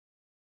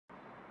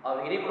A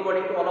very good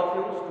morning to all of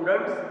you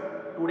students.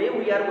 Today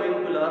we are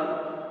going to learn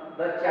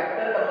the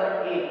chapter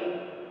number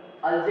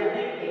 8,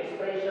 algebraic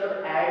expression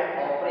and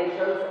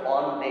operations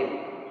on them.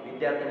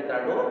 विद्यार्थी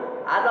मित्रांनो,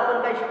 आज आपण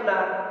काय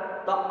शिकणार?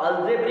 तर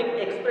algebraic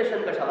expression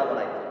कशाला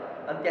म्हणायचं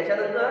आणि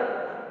त्याच्यानंतर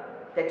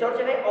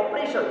त्याच्यावरचे काही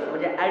ऑपरेशन्स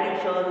म्हणजे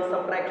ॲडिशन,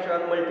 सबट्रॅक्शन,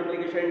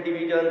 मल्टिप्लिकेशन,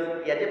 डिव्हिजन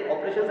याचे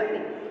ऑपरेशन्स आहेत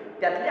की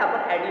त्यातले आपण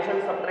ॲडिशन,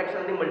 सबट्रॅक्शन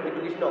आणि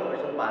मल्टिप्लिकेशन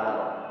ऑपरेशन पाहणार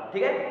आहोत.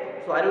 ठीक आहे.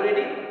 सो are you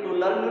ready to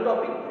learn new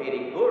topic?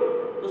 Very good.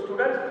 So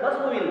students, first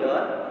we will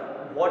learn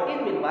what is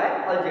meant by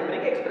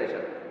algebraic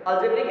expression.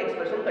 Algebraic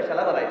expression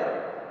कशाला म्हणायचं?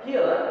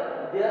 Here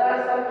there are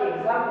some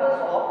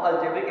examples of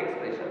algebraic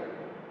expression.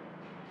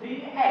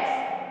 3x.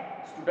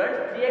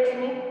 Students, 3x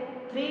means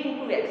 3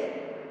 into x.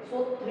 So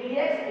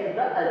 3x is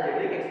the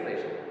algebraic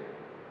expression.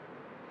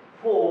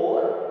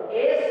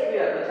 4a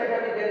square. लक्षात घ्या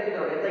विद्यार्थी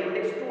मित्रांनो, याचा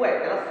index 2 आहे,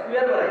 त्याला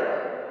square म्हणायचं.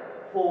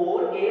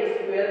 4a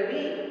square b.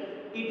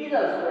 It is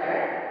also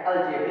an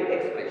algebraic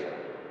expression.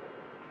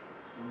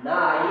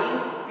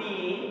 9p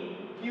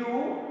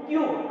cube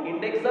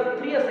index जर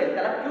 3 असेल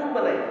त्याला क्यूब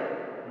बनायचं.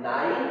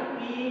 9p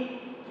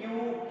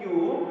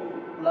cube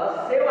plus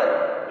 7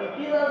 it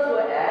is also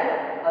an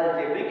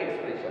algebraic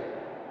expression.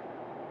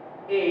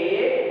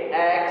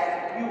 8x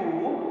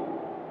cube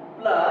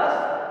plus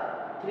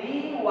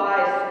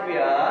 3y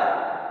square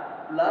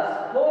plus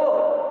 4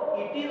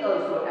 it is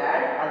also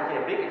an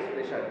algebraic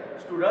expression.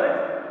 Students,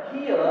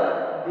 here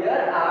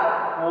there are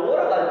 4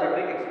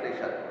 algebraic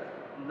expressions.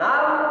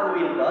 Now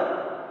we will learn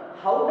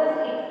how does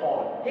it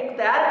form. हे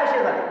तयार कसे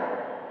झाले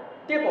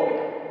ते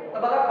पाहूया. तर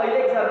बघा पहिले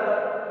example.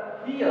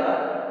 Here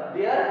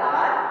there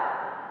are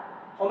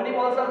how many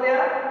balls are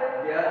there?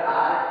 There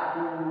are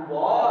 2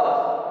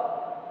 balls.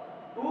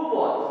 2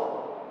 balls.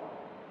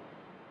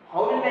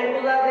 How many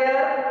mangoes are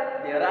there?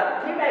 There are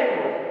 3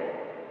 mangoes.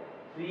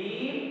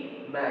 3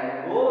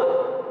 mangoes.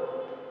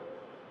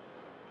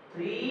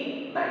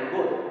 3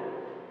 mangoes.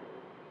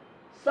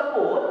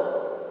 Suppose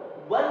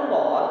one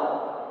ball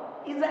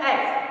is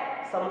x.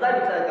 समजा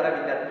विचार करा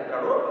विद्यार्थी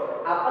मित्रांनो,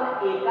 आपण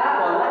एका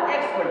बॉलला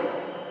x म्हणतो.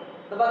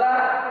 तर बघा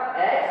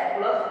x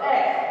plus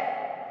x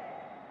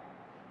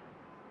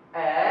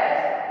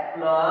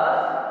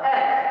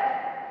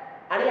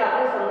आणि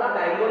आपण समजा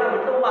मँगोला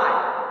म्हटलं y.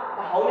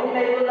 तर how many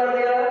mangoes are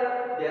there?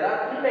 There are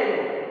 3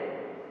 mangoes.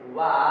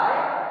 y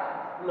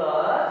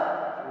plus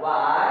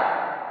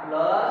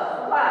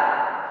y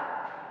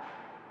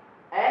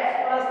x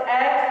plus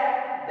x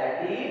that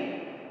is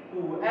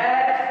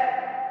 2x.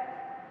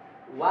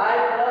 y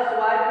plus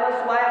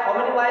y, how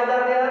many y's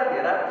are there?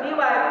 There are 3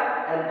 y,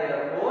 and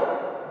therefore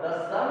the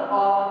sum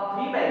of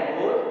 3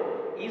 mangoes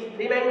is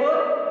 3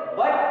 mangoes.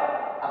 But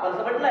आपण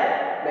समजलंय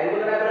mango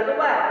काय म्हणायचं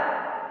y.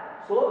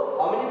 So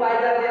how many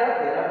y's are there?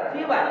 There are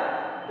 3 y.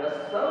 The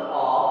sum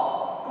of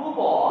 2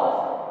 balls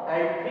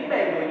and 3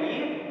 mango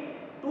is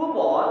 2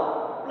 ball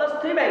plus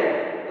 3 mango.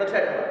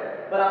 लक्षात ठेवा.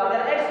 पण आपण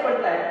त्याला x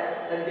म्हटलंय,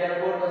 and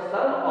therefore the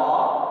sum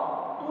of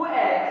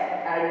 2x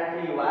and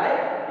 3y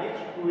is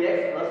 2x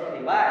plus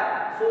 3y.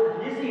 So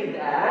this is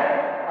an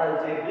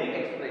algebraic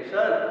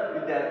expression.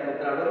 विद्यार्थी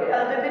मित्रांनो, हे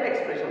algebraic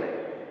expression आहे.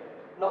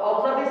 Now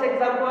observe this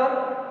example.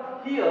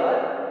 Here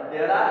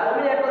there are how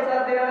many apples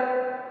are there?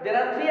 There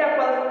are 3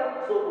 apples.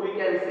 So we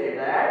can say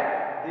that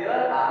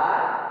there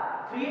are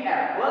 3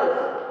 apples.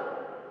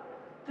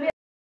 3.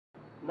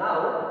 Now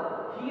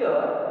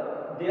here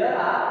there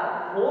are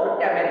 4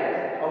 tamarinds.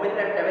 How many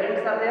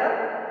tamarinds are there?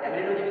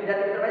 Tamarind म्हणजे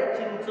विद्यार्थी मित्रांनो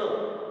चिंच.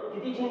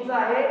 किती चिंच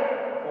आहे?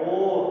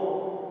 4.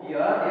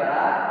 Here there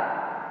are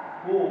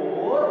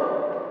 4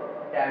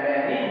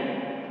 tamarind.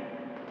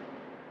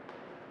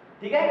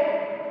 ठीक आहे.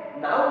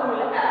 Now we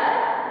will add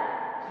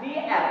 3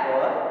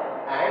 apple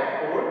and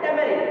 4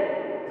 tamarind.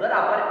 जर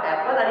आपण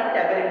apple आणि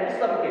tamarind ची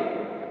सम केली,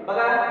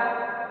 बघा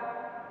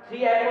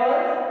 3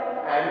 apples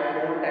and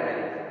 4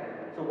 tamarinds.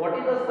 So what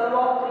is the sum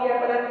of 3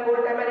 apple and 4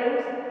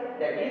 tamarinds?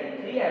 That is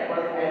 3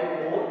 apples and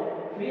 4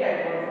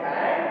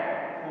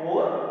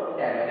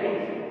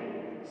 tamarinds.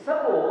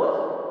 Suppose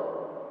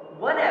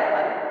 1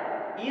 apple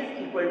is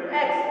equal to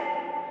x.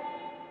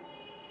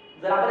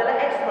 जर आपण याला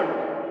x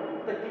म्हणतो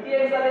तर किती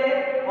x झाले?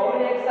 How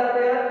many x are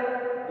there?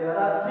 There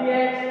are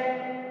 3x.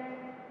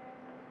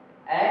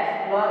 x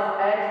plus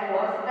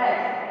x.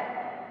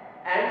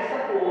 And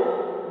suppose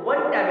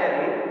 1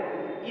 tamarind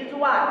is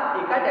y.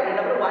 एका tamarind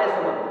आपण y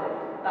समजतो.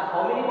 तर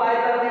how many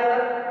y's are there?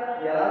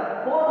 There are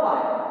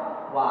 4y.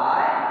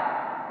 y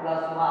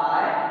plus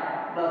y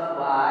plus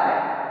y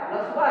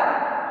plus y.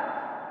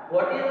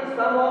 What is the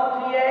sum of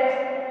 3x?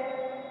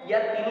 या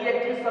तिन्ही x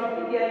ची सम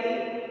किती आली?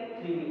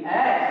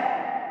 3x.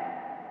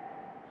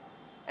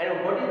 And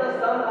what is the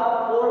sum of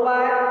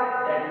 4y?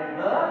 That is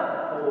the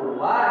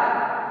 4y.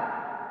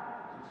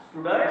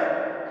 Students,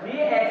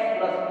 3x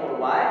plus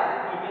 4y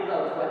it is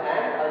also an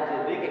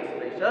algebraic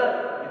expression.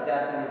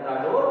 विद्यार्थी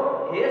मित्रांनो,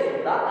 हे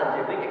सुद्धा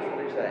algebraic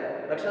expression आहे.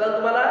 लक्षात आलं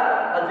तुम्हाला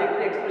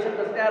algebraic expression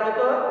कसं तयार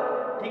होतं?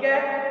 ठीक आहे.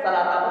 चला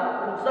आता आपण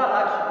पुढचा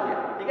भाग शिकूया.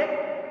 ठीक आहे.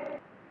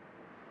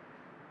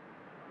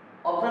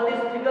 Observe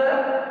this figure.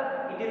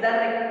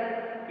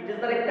 It is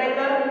the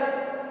rectangle.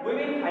 We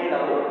will find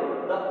out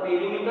the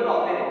perimeter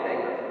of a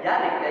rectangle. या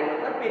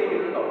रेक्टँगलचा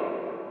पेरिमीटर काढू.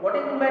 What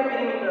is mean by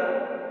perimeter?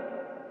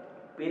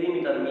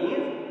 Perimeter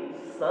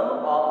means some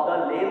of the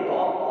length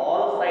of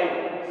all side,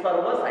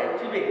 serve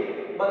साइडची berries.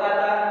 बघा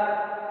आता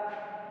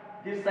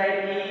this side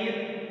is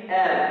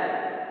L,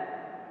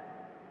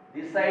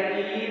 this side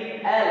is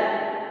L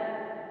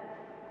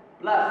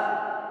plus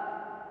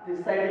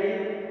this side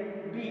is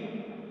B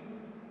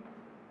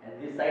and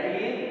this side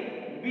is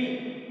B.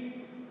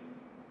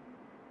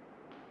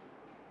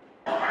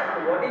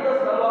 What is the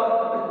sum of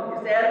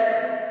this L?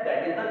 That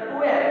is the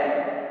 2L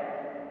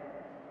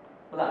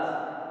plus,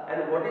 and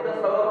what is the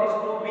sum of this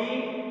 2B?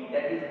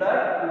 That is the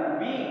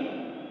 2B.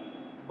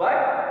 But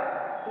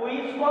 2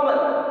 is common.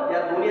 या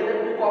दोन्ही मध्ये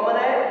 2 common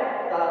आहे,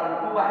 तर आपण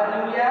 2 बाहेर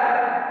लिहूया.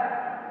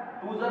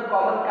 2 जर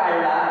common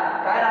काढला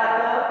काय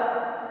राहतं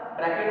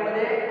ब्रॅकेट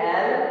मध्ये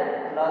L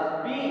plus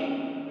B.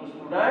 तो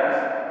students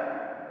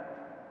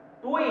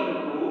 2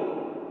 into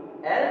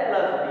L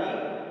plus B,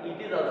 it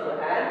is also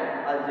an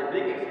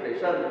algebraic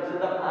expression. This is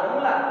the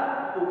formula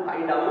to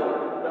find out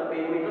the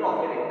perimeter of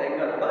a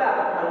rectangle. बघा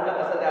आपण फॉर्म्युला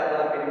कसा तयार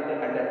झाला पेरिमीटर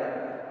काढण्याचा.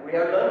 We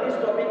have learned this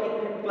topic in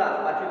 5th class.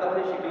 5वीत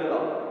आपण शिकलेलो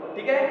आहोत.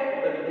 ठीक आहे,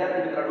 तर विद्यार्थी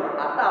मित्रांनो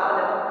आता आपण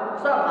याचा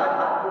पुढचा भाग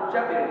हा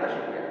पुढच्या पिरियडला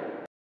शिकूया.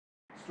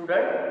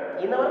 Student,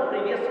 in our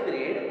previous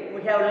period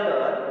we have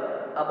learned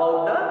about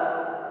the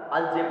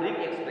algebraic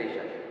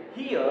expression.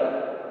 Here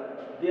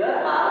there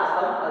are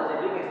some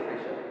algebraic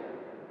expression.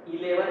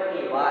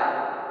 11ay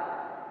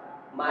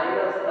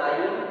minus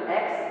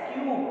 9x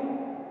cube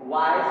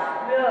y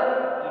square,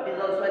 it is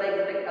also an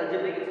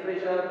algebraic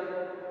expression.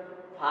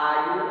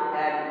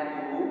 5n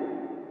cube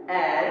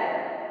and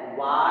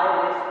y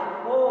raised to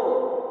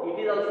 4, it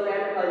is also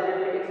an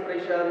algebraic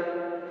expression.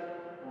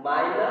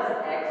 Minus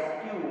x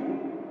cube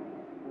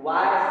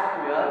y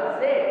square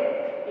z,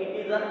 it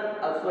is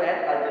also an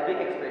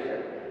algebraic expression.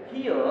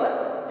 Here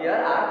there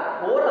are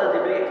 4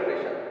 algebraic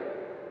expressions.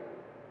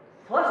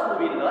 First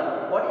we will learn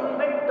what is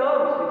meant by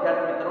terms.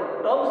 विद्यार्थी मित्रांनो,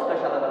 terms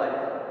कशाला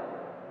म्हणायचं?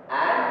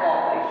 An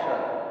operation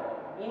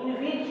in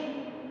which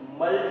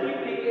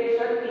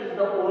multiplication is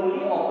the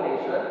only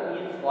operation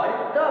is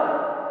called term.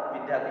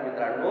 विद्यार्थी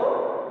मित्रांनो,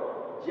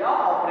 ज्या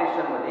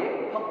operation मध्ये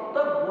फक्त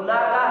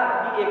गुणाकार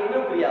ही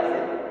एकमेव क्रिया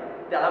असेल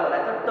त्याला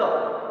म्हणायचं टर्म.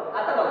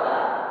 आता बघा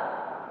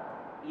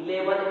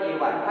 11ay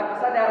हा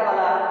कसा तयार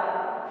झाला?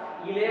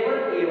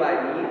 11ay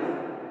means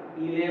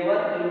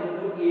 11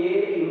 into a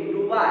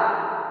into y.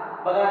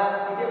 बघा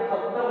इथे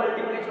फक्त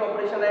मल्टिप्लिकेशन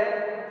ऑपरेशन आहे,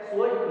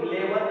 सो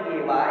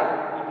 11ay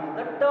it is the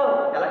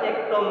term, त्याला एक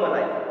टर्म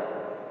म्हणायचं.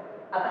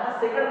 आता हा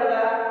सेकंड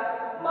बघा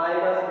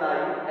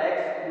 -9x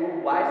cube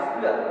y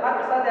square हा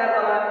कसा तयार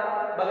झाला?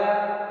 बघा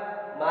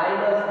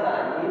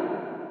 -9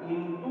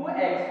 into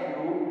x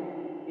cube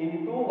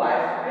into y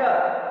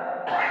square,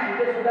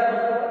 इथे सुद्धा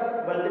दुसरं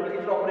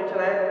मल्टिप्लिकेशन ऑपरेशन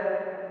आहे.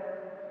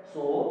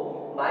 सो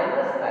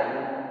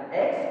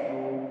 -9x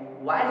cube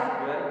y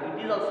square it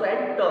is also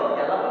an term,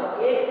 याला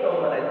पण एक टर्म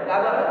म्हणायचं. का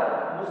बरं?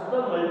 नुसतं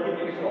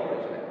मल्टिप्लिकेशन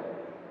ऑपरेशन आहे.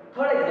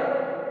 Third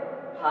example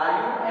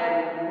 5n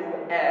cube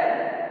n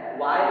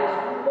y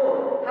raised to 4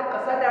 हा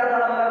कसा तयार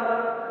झाला बघा आपण?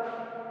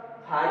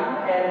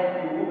 5n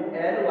cube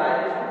n y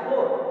raised to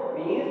 4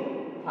 means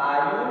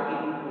 5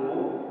 into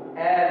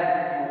n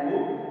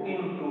cube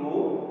into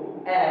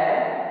n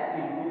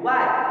into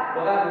y.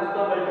 बघा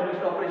नुसतं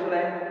मल्टिप्लिकेशन ऑपरेशन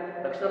आहे.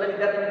 लक्षात आलं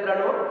विद्यार्थी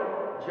मित्रांनो,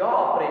 ज्या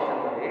ऑपरेशन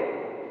मध्ये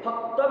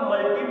फक्त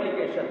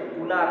मल्टिप्लिकेशन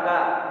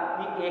गुणाकार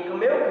ही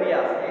एकमेव क्रिया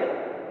असेल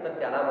तर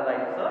त्याला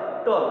म्हणायचं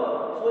term.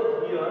 So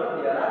here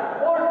there are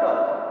 4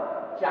 terms.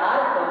 4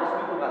 terms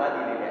मी तुम्हाला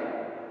दिलेले आहेत.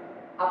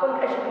 आपण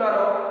काय शिकणार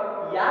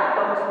आहोत? या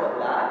टर्म्स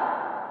मधला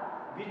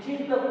which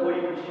is the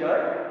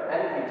coefficient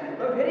and which is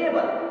the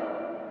variable.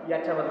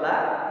 याच्यामधला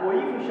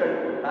coefficient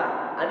कोणता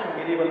आणि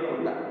व्हेरिएबल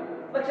कोणता?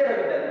 लक्षात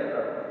ठेवा विद्यार्थी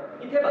मित्रांनो,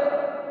 इथे बघा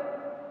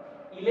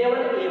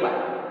 11ay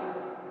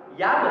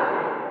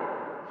यामध्ये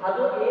हा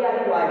जो a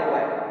आणि y जो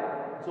आहे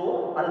जो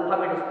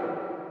अल्फाबेट असतो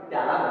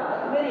त्याला म्हणतात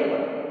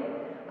व्हेरिएबल.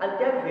 आणि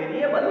त्या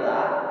व्हेरिएबलला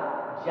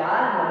ज्या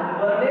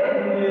नंबरने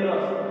गुणलेलं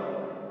असतं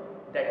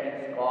दॅट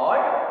इज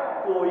कॉल्ड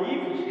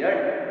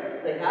कोइफिशिएंट.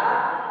 तर ह्या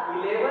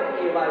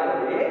 11ay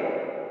मध्ये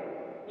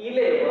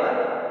 11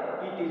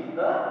 इट इज द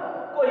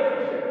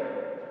कोइफिशिएंट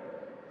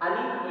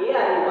आणि a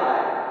आणि y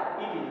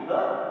it is the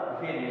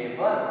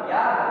variable.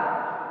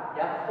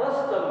 या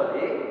फर्स्ट टर्म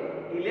मध्ये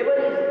 11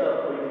 is the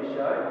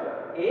coefficient,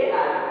 a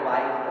and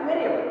y is the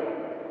variable.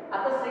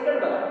 आता सेकंड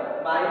बघा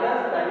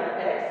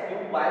 -9x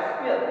cube y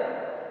square,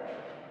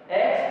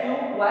 x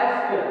cube y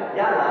square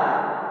याला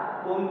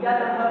कोणत्या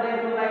नंबरने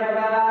गुणलं आहे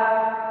बघा?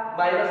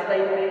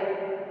 -9 ने.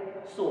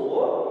 सो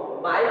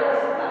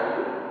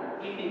 -9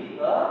 it is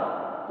the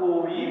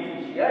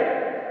coefficient.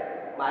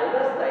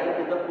 -9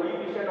 is the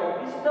coefficient of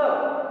this term.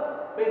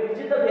 पण which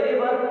is the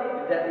variable?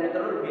 विद्यार्थी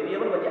मित्रांनो,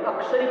 व्हेरिएबल म्हणजे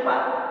अक्षरी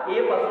पाठ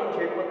a पासून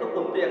z पर्यंत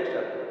कोणते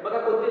अक्षर. बघा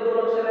कोणते दोन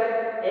अक्षर आहे?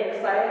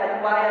 x आहे आणि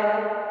y आहे.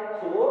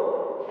 सो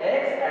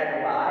x and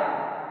y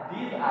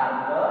these are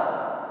the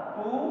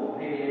two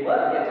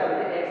variable.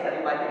 याच्यामध्ये x आणि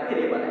y हे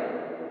व्हेरिएबल आहे.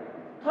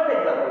 थर्ड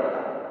एक्झाम्पल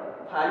बघा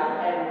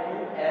 5n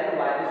cube n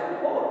y raised to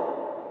 4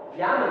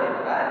 यामध्ये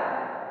बघा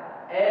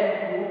n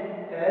cube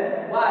n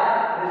y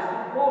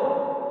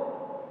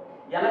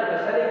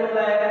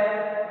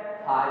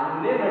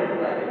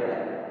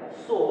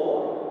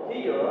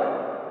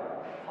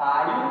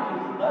 5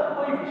 is the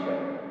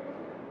coefficient.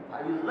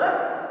 5 is the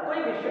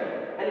coefficient.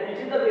 And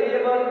which is the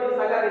variable?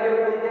 Sanga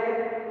variable कोणते?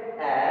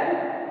 n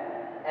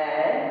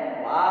and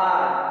y.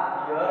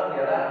 Here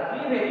there are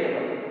three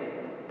variables.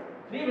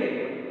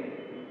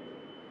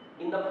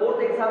 In the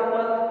fourth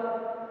example,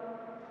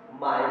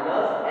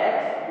 minus x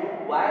cube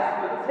y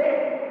square z.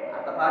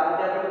 आता पहा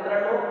विद्यार्थी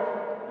मित्रांनो,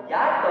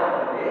 या term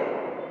मध्ये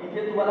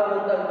इथे तुम्हाला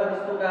कोणता अंक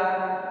दिसतो का?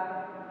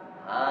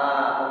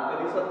 अंक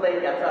दिसत नाही.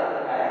 याचा अर्थ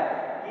काय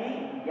की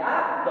या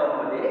टर्म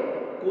मध्ये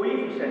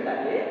कोएफिशिएंट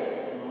आहे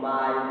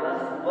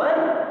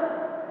 -1.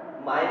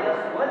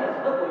 -1 इज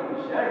द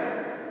कोएफिशिएंट.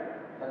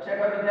 लक्षात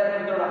ठेवा विद्यार्थी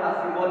मित्रांनो, हा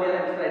सिम्बॉल याला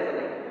विसरायचा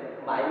नाही.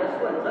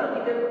 -1 जर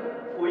तिथे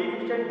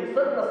कोएफिशिएंट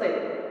दिसत नसेल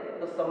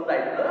तर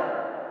समजायचं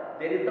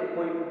there is the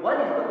 1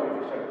 is the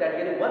coefficient. त्या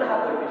ठिकाणी 1 हा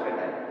कोएफिशिएंट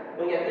आहे.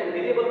 मग याचे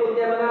व्हेरिएबल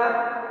कोणते आहे बघा?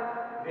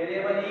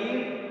 Variable is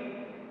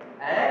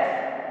x,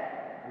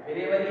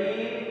 variable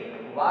is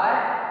y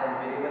and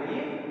variable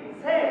is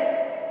z.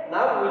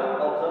 Now we will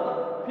observe the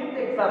fifth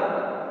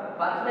example.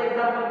 पाचवे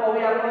एक्झाम्पल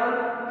पाहूया आपण.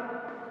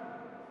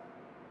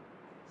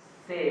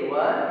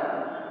 7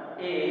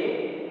 a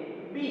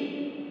b.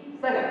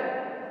 सांगा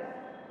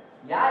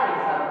या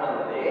एक्झाम्पल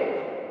मध्ये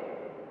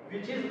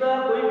which is the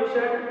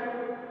coefficient?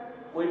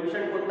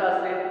 Coefficient कोणता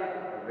असेल?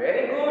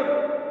 Very good,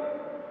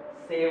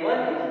 7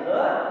 is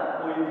the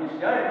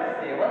coefficient.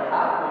 7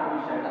 हा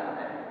coefficient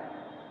आहे.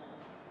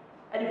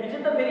 आणि which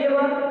is the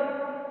variable?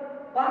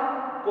 पहा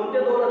कोणते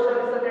दोन अक्षर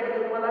दिसतात त्या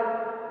ठिकाणी तुम्हाला?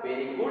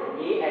 Very good,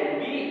 a and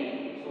b.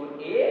 so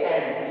a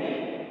and b,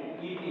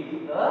 it is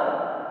the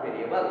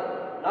variable.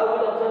 now we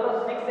will observe the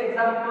sixth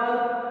example.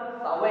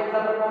 सहावा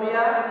एक्झाम्पल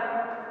पाहूया.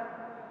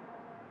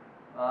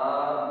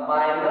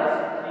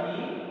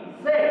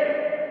 -3z.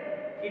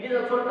 It is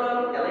also term.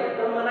 याला एक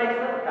टर्म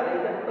म्हणायचं कारण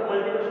इथे फक्त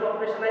मल्टिप्लिकेशन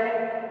ऑपरेशन आहे.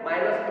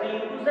 -3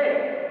 into z.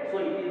 So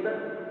it is the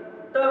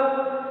term.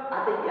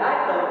 आता या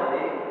टर्म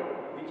मध्ये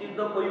which is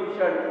the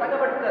coefficient? सांगा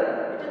पटकन,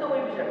 which is the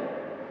coefficient?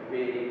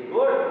 very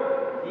good,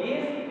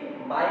 is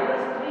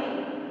 -3.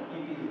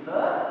 it is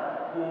the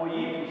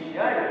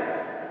coefficient.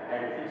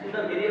 and which is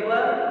the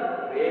variable?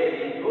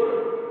 very good,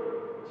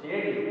 z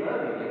is the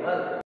variable.